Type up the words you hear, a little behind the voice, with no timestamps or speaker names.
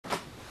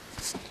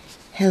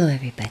Hello,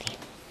 everybody.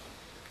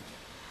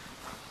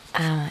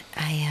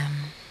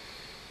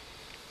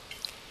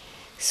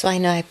 So I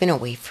know I've been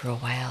away for a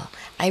while.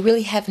 I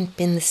really haven't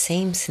been the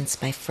same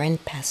since my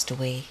friend passed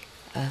away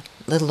a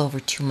little over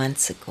 2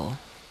 months ago.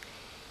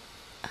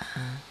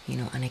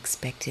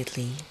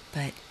 Unexpectedly.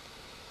 But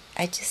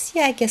I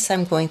guess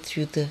I'm going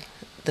through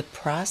the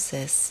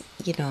process.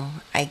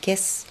 I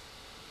guess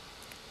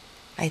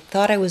I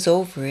thought I was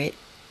over it.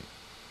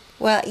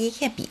 Well, you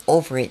can't be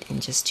over it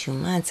in just 2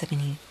 months.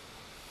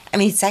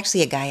 It's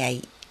actually a guy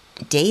I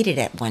dated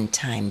at one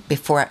time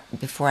before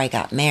I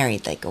got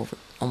married, like over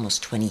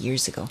almost 20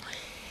 years ago.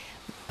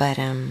 But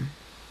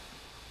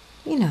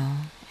you know,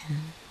 and,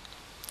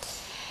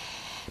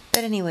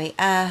 but anyway,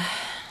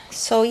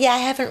 so yeah, I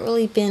haven't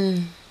really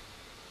been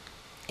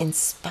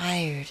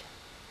inspired.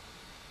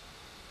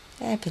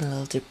 I've been a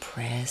little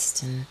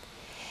depressed and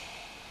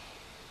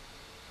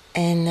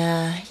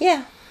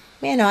yeah,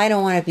 I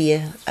don't want to be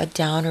a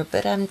downer,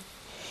 but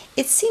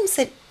it seems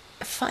that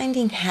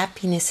finding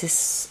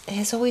happiness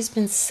has always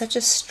been such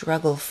a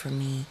struggle for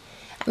me.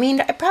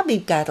 I probably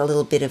got a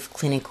little bit of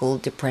clinical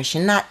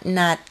depression,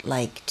 not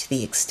like to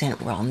the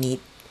extent where I'll need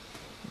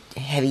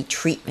heavy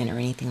treatment or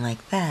anything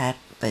like that,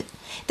 but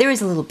there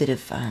is a little bit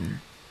of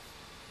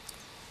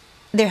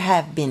there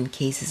have been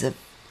cases of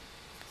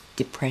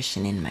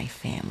depression in my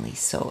family,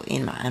 so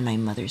on my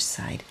mother's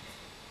side.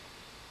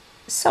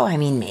 So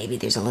maybe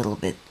there's a little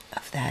bit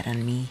of that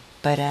on me,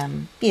 but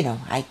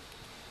I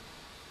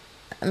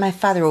my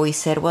father always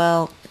said,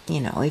 well,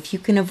 if you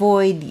can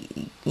avoid,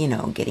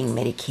 getting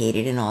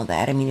medicated and all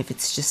that. If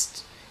it's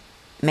just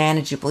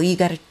manageable, you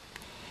got to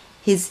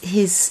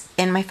his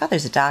and my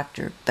father's a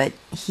doctor, but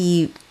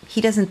he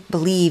doesn't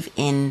believe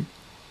in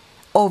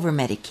over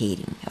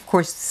medicating. Of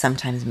course,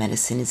 sometimes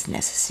medicine is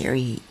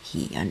necessary.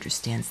 He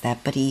understands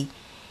that, but he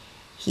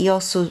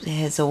also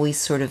has always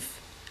sort of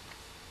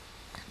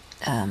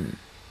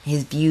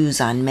his views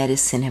on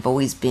medicine have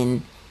always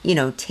been,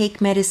 take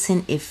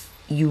medicine if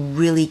you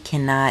really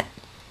cannot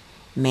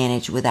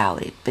manage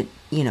without it. But,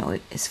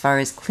 as far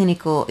as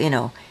clinical,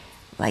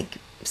 like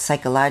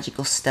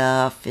psychological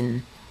stuff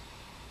and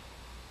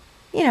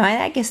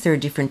I guess there are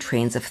different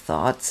trains of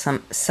thought.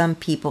 Some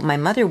people, my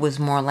mother was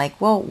more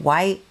like, well,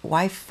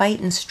 why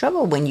fight and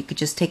struggle when you could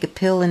just take a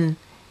pill and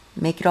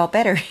make it all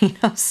better,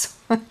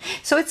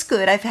 So it's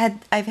good. I've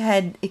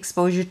had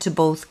exposure to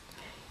both,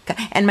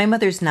 and my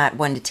mother's not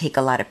one to take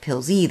a lot of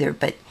pills either.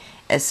 But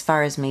as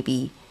far as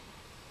maybe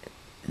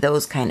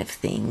those kind of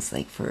things,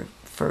 like for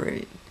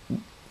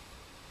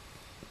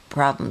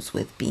problems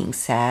with being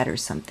sad or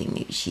something,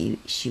 maybe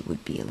she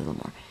would be a little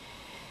more.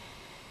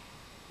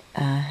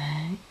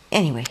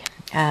 Anyway,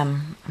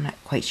 I'm not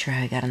quite sure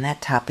how I got on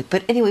that topic,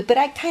 but anyway, but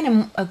I kind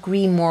of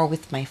agree more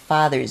with my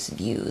father's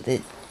view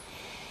that,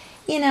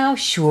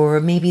 sure,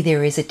 maybe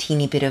there is a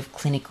teeny bit of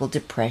clinical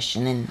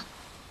depression and,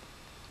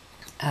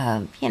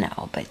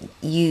 but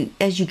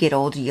as you get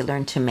older, you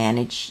learn to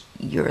manage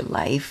your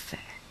life,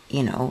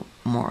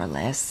 more or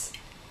less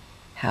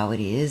how it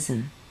is.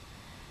 And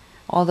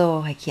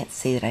although I can't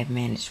say that I've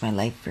managed my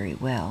life very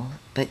well,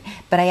 but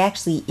I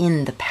actually,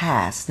 in the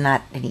past,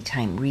 not any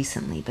time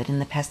recently, but in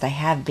the past, I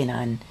have been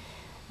on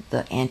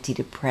the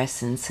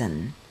antidepressants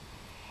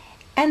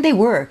and they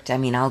worked.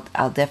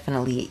 I'll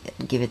definitely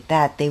give it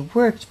that they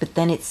worked. But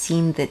then it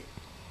seemed that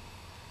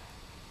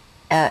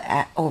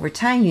over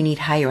time you need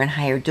higher and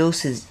higher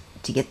doses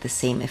to get the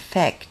same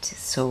effect.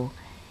 So,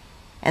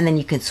 and then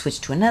you can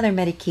switch to another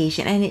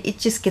medication, and it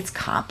just gets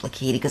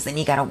complicated because then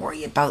you got to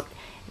worry about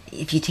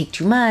if you take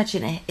too much,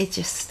 and it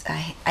just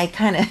I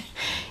kind of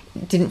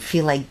didn't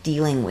feel like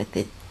dealing with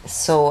it,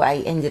 so I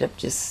ended up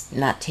just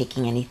not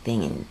taking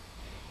anything and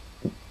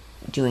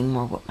doing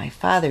more what my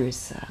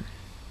father's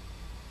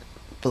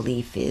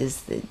belief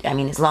is. That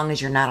as long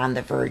as you're not on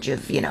the verge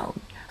of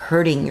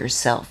hurting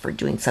yourself or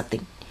doing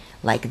something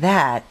like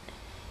that,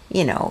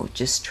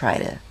 just try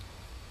to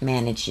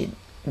manage it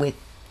with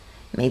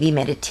maybe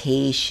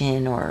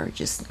meditation or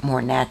just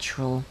more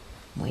natural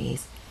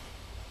ways.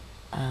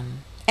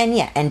 And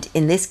yeah, and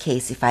in this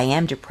case, if I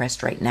am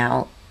depressed right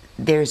now,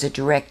 there's a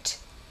direct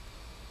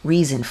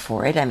reason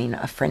for it.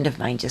 A friend of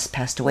mine just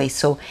passed away.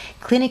 So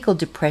clinical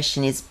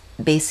depression is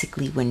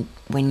basically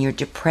when you're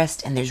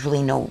depressed and there's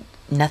really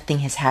nothing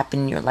has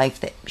happened in your life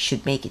that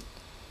should make it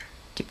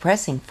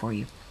depressing for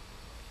you.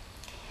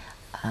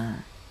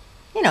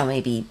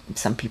 Maybe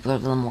some people are a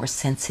little more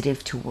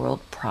sensitive to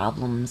world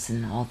problems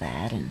and all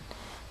that, and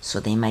so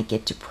they might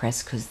get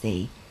depressed because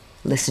they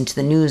listen to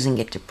the news and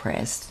get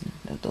depressed,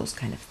 and those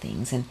kind of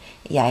things. And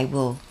yeah, I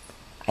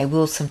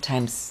will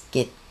sometimes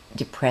get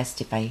depressed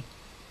if I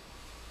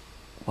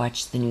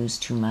watch the news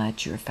too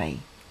much, or if I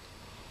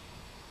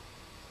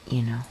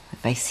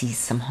see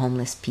some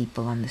homeless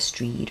people on the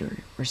street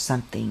or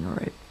something,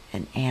 or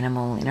an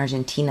animal. In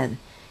Argentina,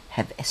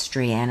 have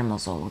stray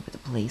animals all over the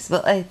place.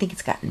 Well, I think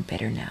it's gotten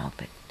better now,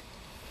 but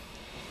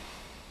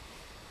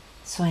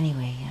so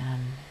anyway,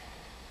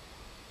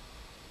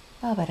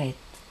 but I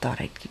thought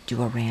I'd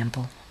do a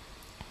ramble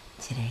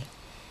today.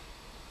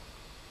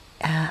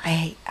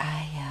 I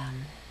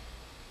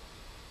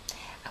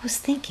I was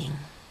thinking,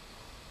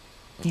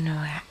 you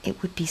know,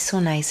 it would be so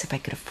nice if I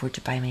could afford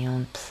to buy my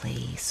own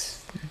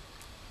place.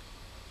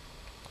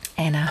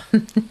 And,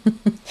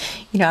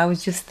 you know, I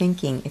was just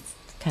thinking, it's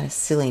kind of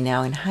silly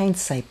now in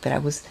hindsight, but I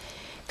was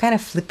kind of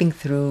flipping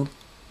through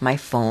my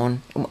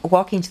phone,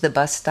 walking to the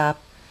bus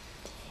stop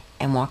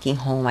and walking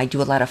home. I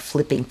do a lot of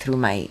flipping through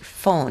my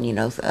phone, you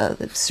know,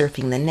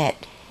 surfing the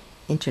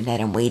internet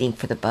and waiting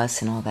for the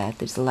bus and all that.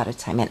 There's a lot of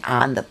time. And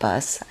on the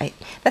bus,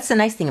 that's the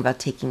nice thing about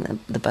taking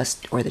the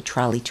bus or the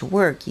trolley to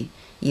work. You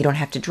don't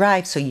have to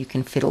drive, so you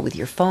can fiddle with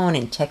your phone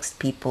and text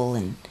people,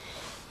 and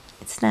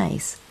it's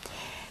nice.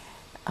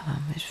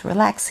 It's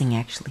relaxing,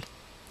 actually.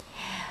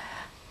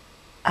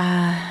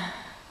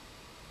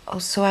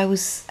 So I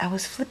was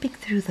flipping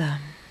through the...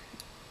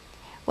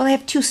 Well, I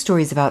have two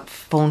stories about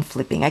phone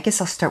flipping. I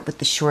guess I'll start with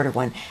the shorter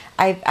one.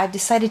 I've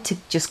decided to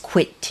just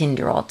quit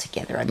Tinder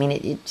altogether. I mean,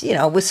 it you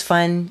know, it was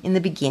fun in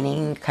the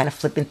beginning, kind of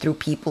flipping through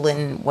people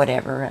and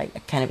whatever. I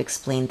kind of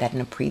explained that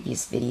in a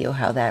previous video,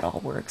 how that all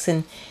works.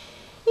 And,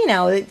 you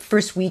know, the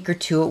first week or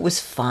two, it was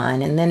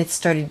fun. And then it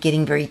started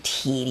getting very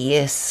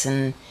tedious.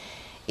 And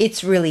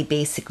it's really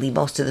basically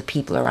most of the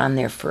people are on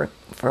there for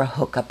a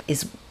hookup,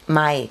 is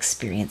my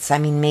experience. I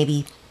mean,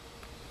 maybe...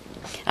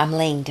 I'm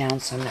laying down,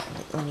 so I'm not...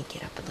 Let me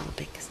get up a little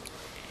bit, 'cause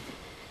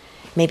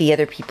maybe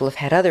other people have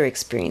had other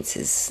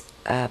experiences,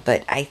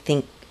 but I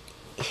think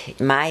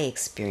my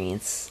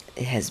experience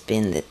has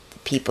been that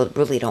people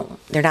really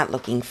don't... They're not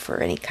looking for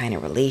any kind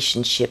of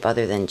relationship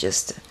other than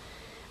just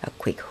a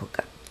quick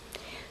hookup.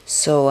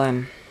 So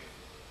I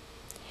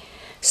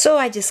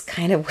just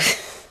kind of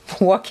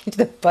walking to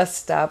the bus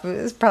stop.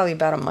 It was probably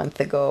about a month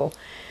ago,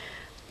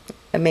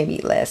 maybe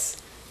less.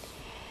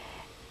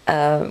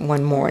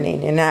 One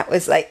morning, and that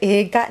was like,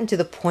 it had gotten to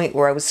the point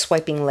where I was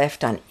swiping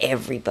left on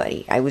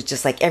everybody. I was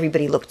just like,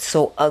 everybody looked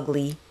so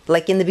ugly.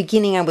 Like in the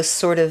beginning, I was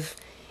sort of,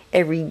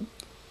 every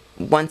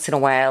once in a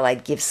while,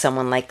 I'd give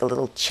someone like a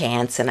little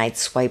chance and I'd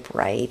swipe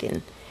right,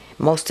 and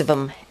most of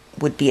them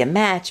would be a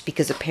match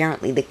because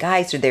apparently the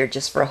guys are there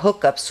just for a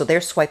hookup, so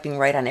they're swiping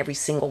right on every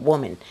single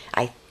woman.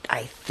 I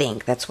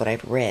think that's what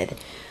I've read.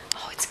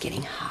 Oh, it's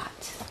getting hot.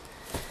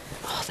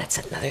 Oh, that's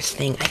another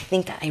thing. I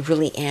think I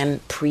really am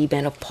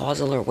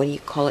premenopausal, or what do you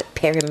call it?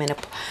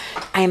 Perimenopause.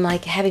 I'm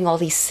like having all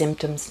these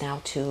symptoms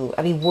now too.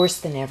 I mean, worse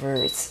than ever.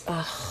 It's,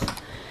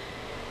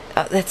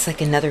 that's like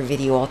another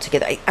video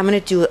altogether. I'm going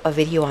to do a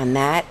video on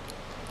that,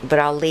 but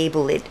I'll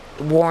label it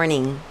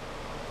warning,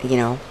 you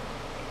know.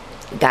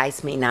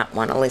 Guys may not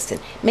want to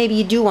listen. Maybe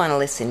you do want to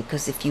listen,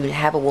 because if you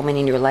have a woman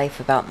in your life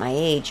about my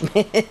age,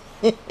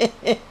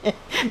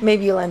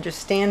 maybe you'll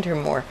understand her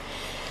more.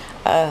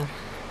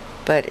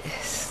 But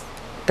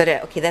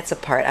okay, that's a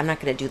part. I'm not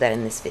going to do that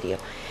in this video.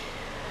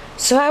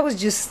 So I was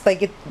just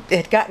like, it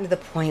had gotten to the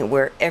point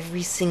where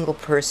every single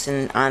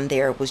person on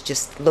there was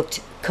just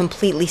looked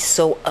completely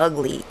so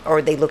ugly,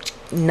 or they looked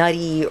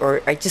nutty,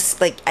 or I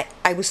just like,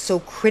 I was so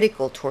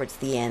critical towards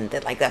the end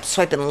that like I'm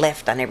swiping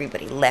left on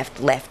everybody, left,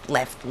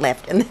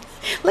 and then,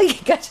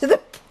 like it got to the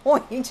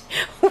point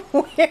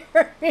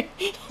where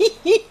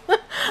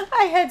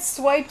I had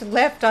swiped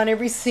left on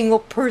every single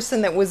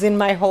person that was in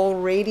my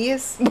whole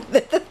radius.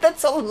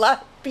 That's a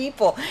lot of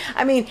people.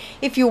 I mean,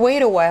 if you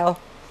wait a while,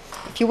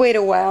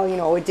 you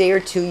know, a day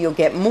or two, you'll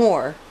get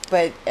more.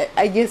 But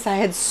I guess I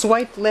had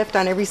swiped left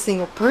on every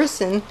single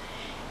person,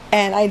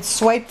 and I'd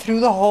swiped through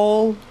the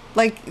whole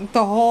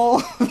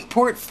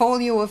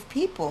portfolio of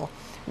people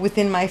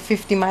within my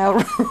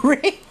 50-mile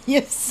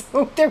radius.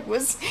 So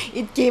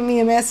it gave me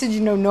a message,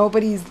 you know,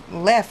 nobody's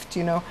left,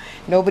 you know,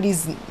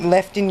 nobody's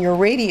left in your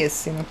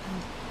radius, you know.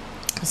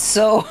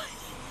 So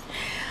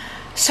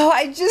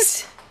I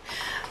guess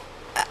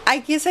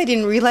I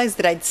didn't realize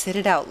that I'd said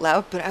it out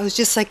loud, but I was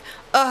just like,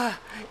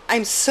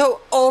 I'm so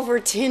over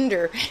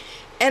Tinder.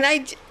 And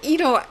you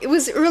know, it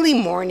was early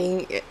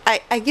morning.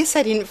 I guess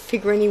I didn't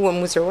figure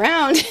anyone was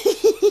around.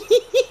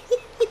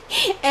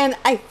 And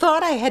I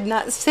thought I had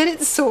not said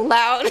it so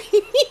loud.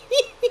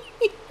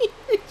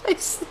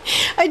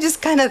 I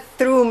just kind of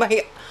threw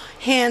my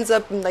hands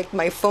up, and like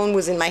my phone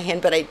was in my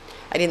hand, but I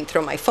didn't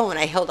throw my phone.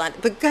 I held on,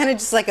 but kind of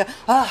just like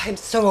I'm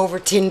so over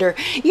Tinder,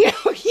 you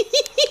know.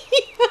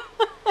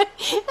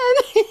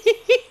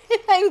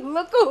 And I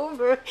look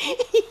over,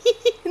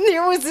 and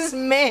there was this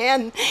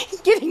man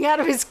getting out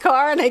of his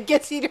car, and I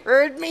guess he'd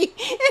heard me,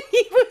 and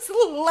he was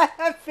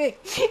laughing.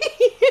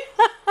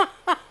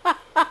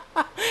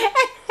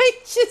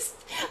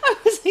 I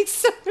was like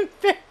so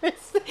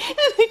embarrassed, and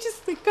I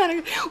just like, kind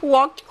of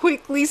walked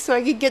quickly so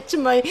I could get to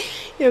my,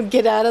 you know,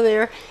 get out of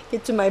there,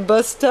 get to my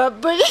bus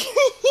stop. But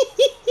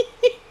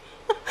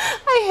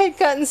I had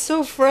gotten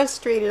so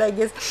frustrated, I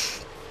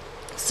guess.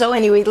 So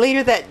anyway,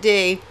 later that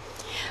day,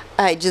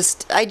 I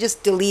just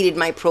deleted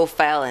my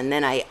profile, and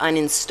then I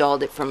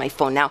uninstalled it from my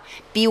phone. Now,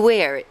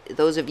 beware,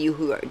 those of you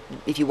who are,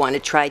 if you want to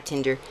try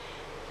Tinder,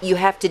 you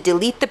have to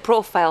delete the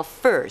profile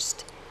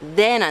first,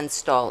 then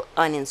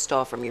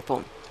uninstall from your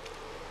phone.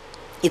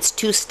 It's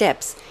 2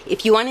 steps.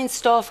 If you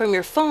uninstall from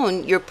your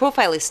phone, your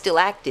profile is still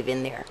active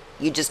in there.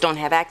 You just don't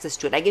have access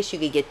to it. I guess you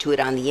could get to it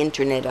on the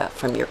internet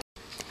from your...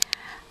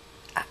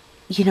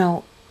 you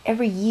know,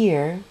 every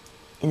year,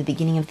 in the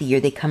beginning of the year,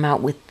 they come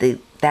out with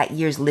that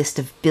year's list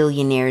of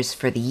billionaires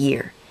for the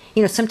year.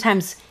 You know,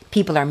 sometimes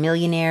people are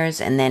millionaires,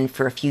 and then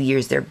for a few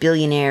years they're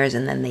billionaires,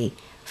 and then they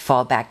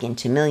fall back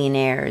into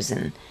millionaires,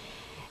 and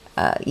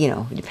you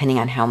know, depending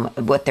on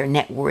what their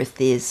net worth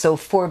is. So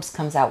Forbes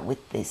comes out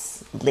with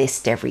this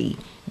list every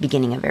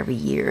beginning of every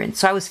year, and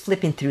so I was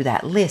flipping through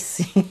that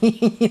list,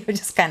 you know,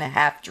 just kind of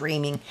half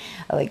dreaming,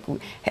 like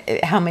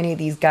how many of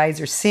these guys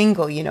are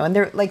single, you know, and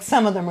they're like,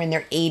 some of them are in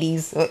their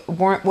 80s.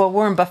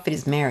 Warren Buffett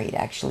is married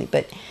actually,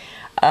 but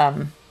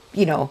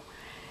you know,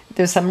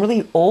 there's some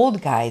really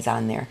old guys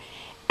on there,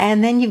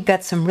 and then you've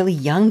got some really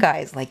young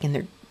guys like in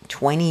their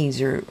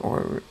 20s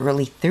or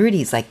early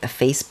 30s, like the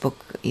Facebook,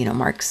 you know,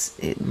 Mark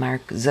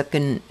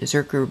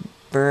Zuckerberg,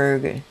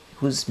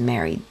 who's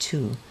married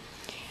too.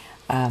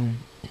 I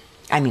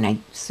mean, I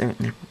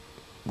certainly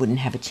wouldn't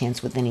have a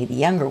chance with any of the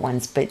younger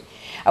ones, but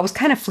I was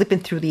kind of flipping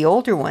through the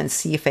older ones,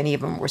 see if any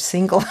of them were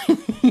single.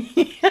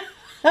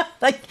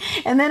 Like,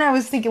 and then I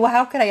was thinking, well,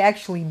 how could I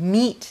actually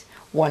meet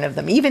one of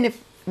them, even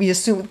if we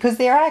assume, because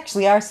there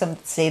actually are some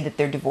that say that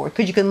they're divorced,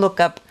 because you can look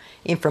up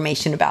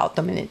information about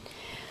them, and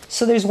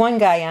so there's one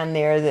guy on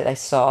there that I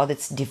saw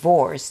that's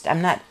divorced.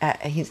 I'm not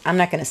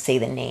going to say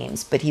the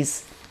names, but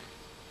he's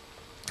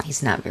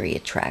not very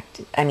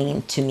attractive. I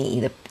mean, to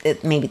me,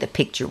 maybe the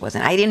picture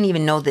wasn't. I didn't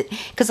even know that,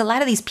 because a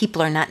lot of these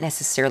people are not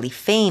necessarily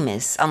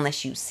famous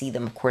unless you see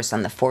them, of course,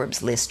 on the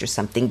Forbes list or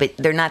something. But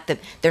they're not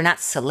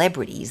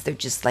celebrities. They're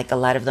just like, a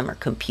lot of them are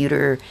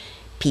computer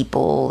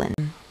people.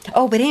 And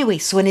but anyway,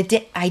 so an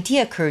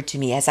idea occurred to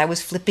me as I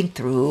was flipping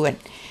through and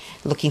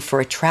looking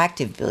for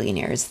attractive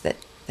billionaires that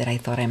I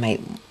thought I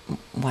might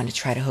want to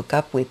try to hook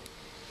up with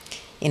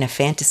in a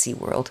fantasy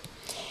world.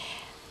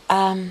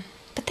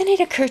 But then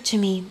it occurred to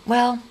me,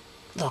 well,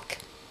 look,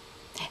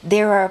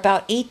 there are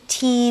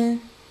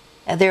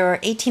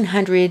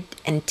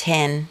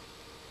 1,810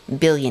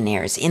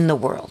 billionaires in the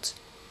world.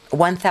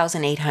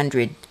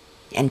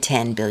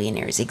 1,810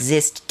 billionaires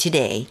exist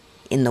today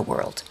in the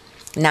world.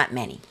 Not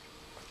many.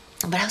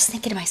 But I was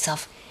thinking to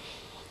myself,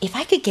 if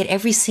I could get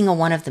every single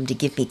one of them to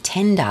give me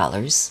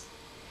 $10,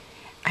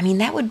 I mean,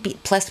 that would be,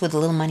 plus with a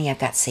little money I've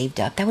got saved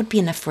up, that would be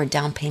enough for a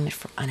down payment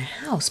on a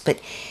house. But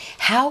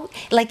how,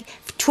 like,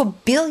 to a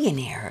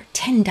billionaire,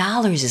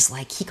 $10 is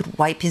like he could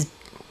wipe his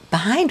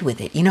behind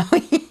with it, you know?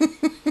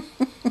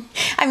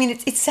 I mean,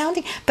 it's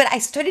sounding, but I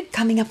started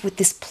coming up with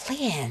this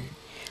plan,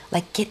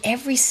 like get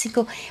every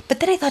single,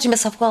 but then I thought to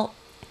myself, well,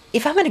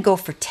 if I'm going to go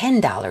for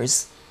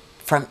 $10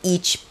 from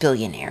each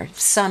billionaire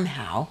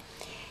somehow,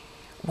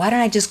 why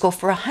don't I just go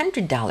for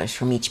 $100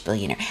 from each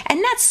billionaire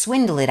and not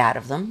swindle it out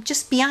of them?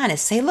 Just be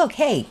honest. Say, look,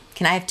 hey,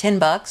 can I have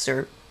 $10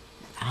 or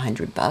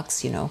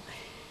 $100, you know?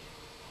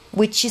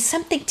 Which is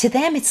something to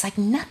them. It's like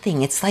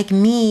nothing. It's like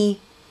me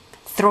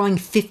throwing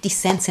 50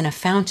 cents in a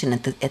fountain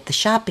at the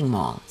shopping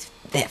mall.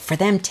 For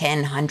them,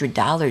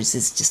 $100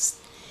 is just,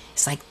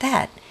 it's like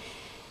that.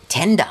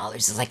 $10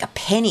 is like a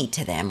penny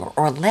to them,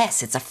 or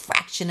less. It's a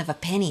fraction of a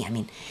penny. I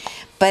mean,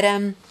 but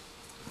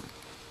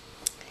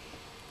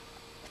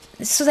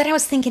so then I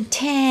was thinking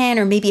 10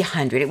 or maybe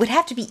 100. It would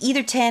have to be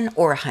either 10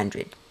 or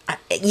 100.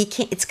 You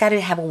can't. It's got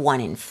to have a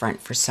 1 in front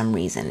for some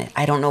reason.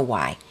 I don't know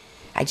why.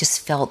 I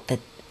just felt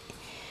that.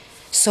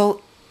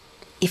 So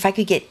if I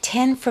could get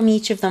 10 from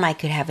each of them, I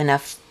could have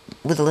enough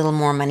with a little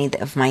more money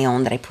of my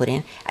own that I put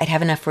in. I'd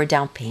have enough for a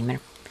down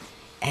payment,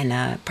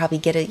 and probably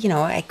get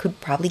I could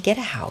probably get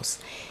a house,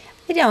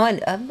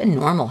 a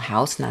normal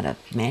house, not a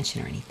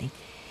mansion or anything.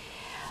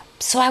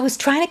 So I was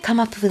trying to come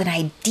up with an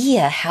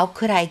idea. How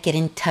could I get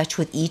in touch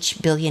with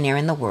each billionaire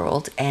in the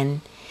world?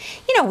 And,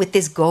 with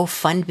this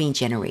GoFundMe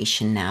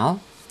generation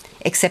now,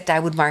 except I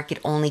would market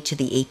only to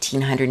the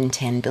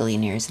 1,810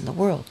 billionaires in the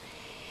world.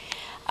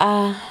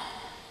 But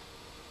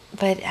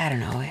I don't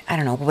know.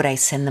 Would I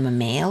send them a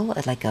mail,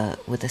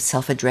 with a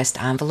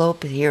self-addressed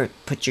envelope? Here,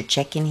 put your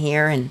check in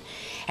here, and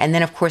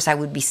then of course I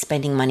would be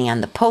spending money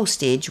on the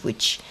postage,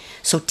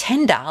 so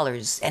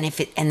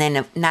 $10, and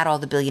then not all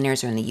the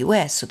billionaires are in the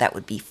U.S., so that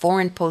would be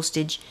foreign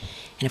postage,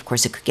 and of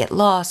course it could get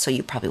lost, so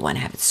you probably want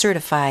to have it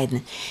certified,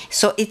 and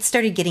so it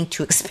started getting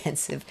too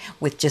expensive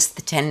with just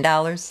the $10.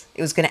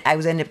 I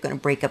was ended up going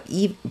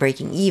to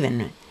breaking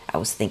even. I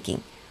was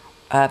thinking.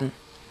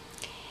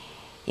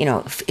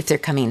 If they're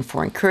coming in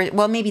foreign currency,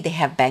 well, maybe they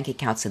have bank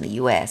accounts in the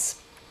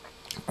U.S.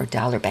 or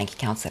dollar bank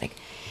accounts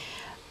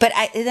but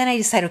then I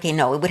decided, okay,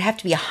 no, it would have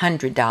to be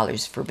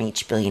 $100 from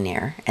each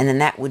billionaire, and then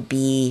that would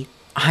be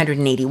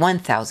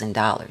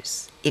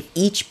 $181,000. If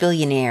each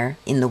billionaire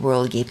in the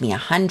world gave me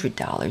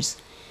 $100,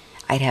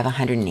 I'd have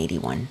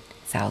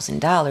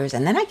 $181,000,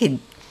 and then I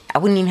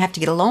wouldn't even have to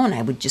get a loan.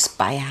 I would just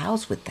buy a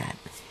house with that.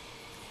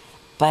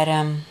 But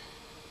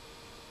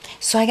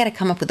so I got to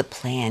come up with a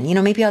plan.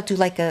 Maybe I'll do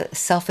like a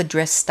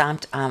self-addressed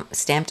stamped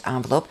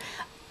envelope.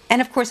 And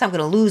of course I'm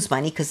going to lose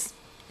money because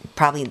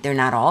probably they're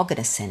not all going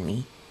to send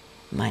me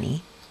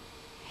money.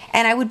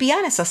 And I would be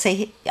honest. I'll say,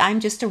 hey, I'm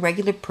just a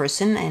regular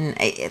person, and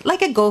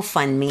like a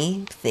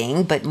GoFundMe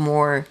thing, but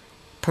more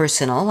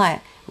personal.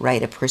 I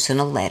write a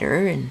personal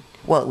letter, and,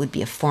 well, it would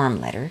be a form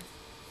letter.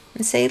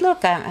 and say,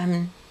 look,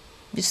 I'm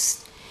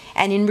just,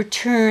 and in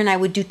return, I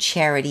would do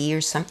charity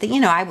or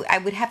something. I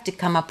would have to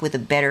come up with a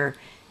better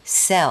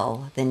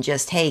sell than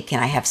just, hey,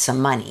 can I have some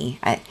money?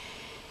 But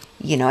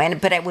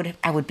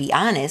I would be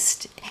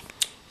honest.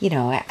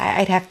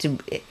 I'd have to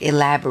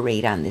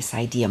elaborate on this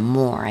idea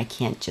more. I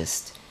can't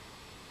just,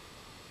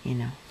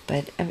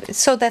 but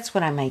so that's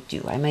what I might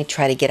do. I might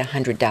try to get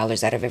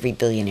 $100 out of every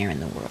billionaire in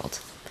the world.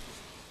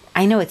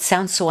 I know it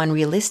sounds so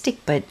unrealistic,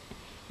 but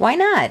why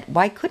not?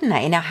 Why couldn't I?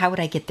 And now, how would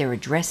I get their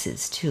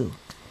addresses too?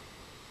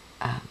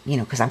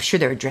 Because I'm sure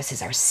their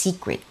addresses are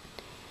secret.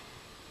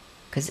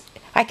 Because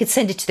I could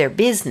send it to their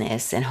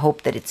business and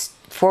hope that it's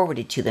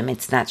forwarded to them.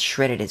 It's not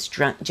shredded as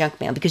junk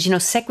mail.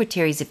 Because,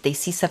 secretaries, if they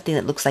see something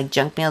that looks like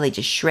junk mail, they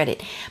just shred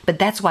it. But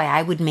that's why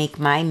I would make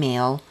my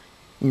mail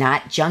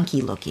not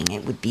junky looking.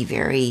 It would be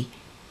very,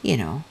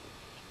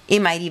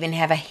 it might even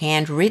have a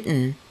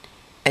handwritten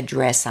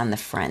address on the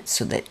front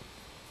so that,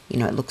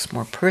 it looks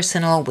more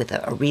personal with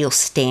a real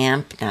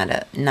stamp,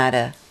 not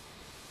a.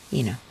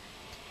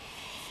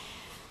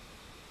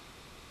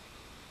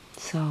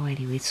 So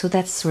anyway, so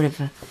that's sort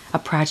of a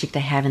project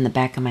I have in the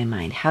back of my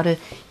mind. How to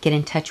get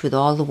in touch with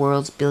all the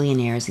world's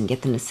billionaires and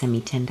get them to send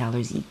me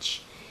 $10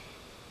 each.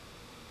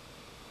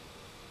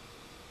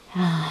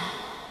 All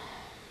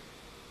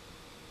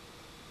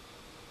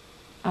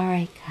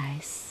right,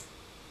 guys.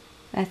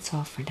 That's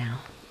all for now.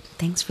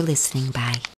 Thanks for listening. Bye.